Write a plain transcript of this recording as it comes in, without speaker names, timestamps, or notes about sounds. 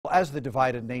As the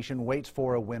divided nation waits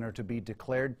for a winner to be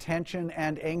declared, tension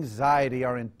and anxiety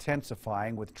are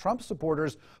intensifying, with Trump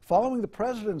supporters following the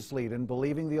president's lead and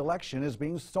believing the election is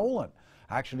being stolen.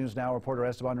 Action News Now reporter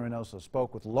Esteban Reynoso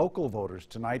spoke with local voters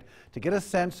tonight to get a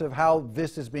sense of how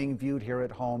this is being viewed here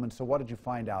at home. And so what did you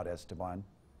find out, Esteban?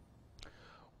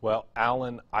 Well,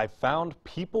 Alan, I found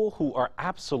people who are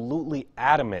absolutely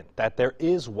adamant that there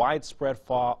is widespread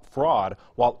fraud,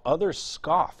 while others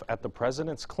scoff at the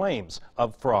president's claims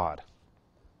of fraud.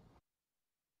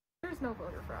 There's no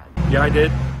voter fraud. Yeah, I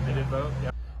did vote.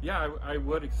 Yeah, I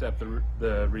would accept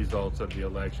the results of the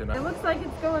election. It looks like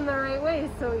it's going the right way,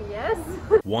 so yes.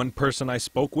 One person I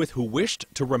spoke with who wished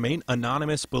to remain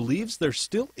anonymous believes there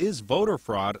still is voter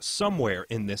fraud somewhere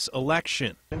in this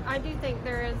election. I do think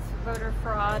there is voter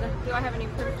fraud. Do I have any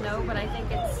proof? No, but I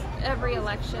think it's every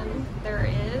election there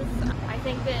is. I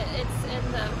think that it's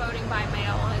in the voting by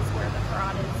mail is where the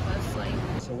fraud is mostly.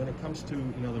 So when it comes to,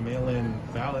 the mail-in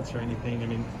ballots or anything, I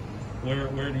mean,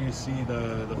 where do you see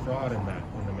the fraud in that,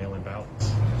 in the mail-in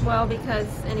ballots? Well, because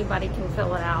anybody can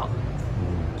fill it out.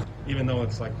 Even though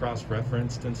it's like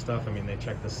cross-referenced and stuff, I mean, they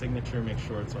check the signature, make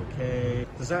sure it's okay.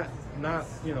 Does that not,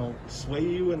 sway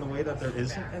you in the way that there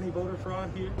isn't any voter fraud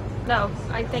here? No,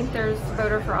 I think there's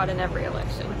voter fraud in every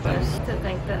election. Just to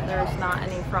think that there's not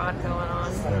any fraud going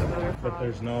on. Yeah. But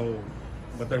there's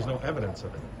no evidence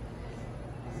of it.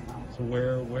 So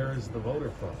where is the voter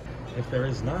fraud? If there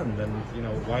is none, then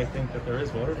why think that there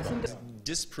is voter fraud?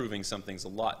 Disproving something's a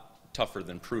lot tougher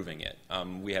than proving it.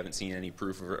 We haven't seen any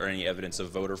proof or any evidence of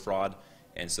voter fraud,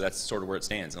 and so that's sort of where it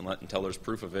stands. Until there's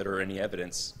proof of it or any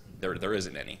evidence, there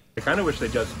isn't any. I kind of wish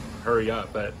they'd just hurry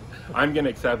up, but I'm going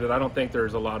to accept it. I don't think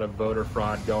there's a lot of voter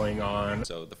fraud going on.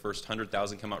 So the first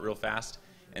 100,000 come out real fast,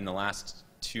 and the last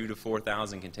 2,000 to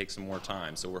 4,000 can take some more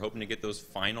time. So we're hoping to get those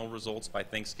final results by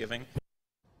Thanksgiving.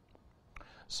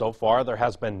 So far, there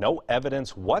has been no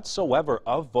evidence whatsoever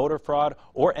of voter fraud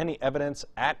or any evidence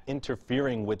at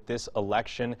interfering with this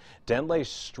election. Denley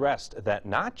stressed that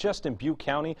not just in Butte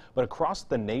County, but across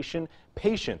the nation,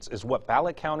 patience is what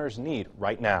ballot counters need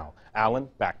right now. Alan,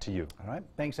 back to you. All right.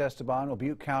 Thanks, Esteban. Well,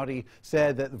 Butte County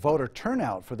said that voter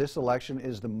turnout for this election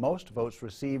is the most votes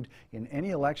received in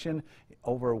any election,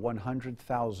 over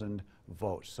 100,000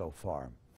 votes so far.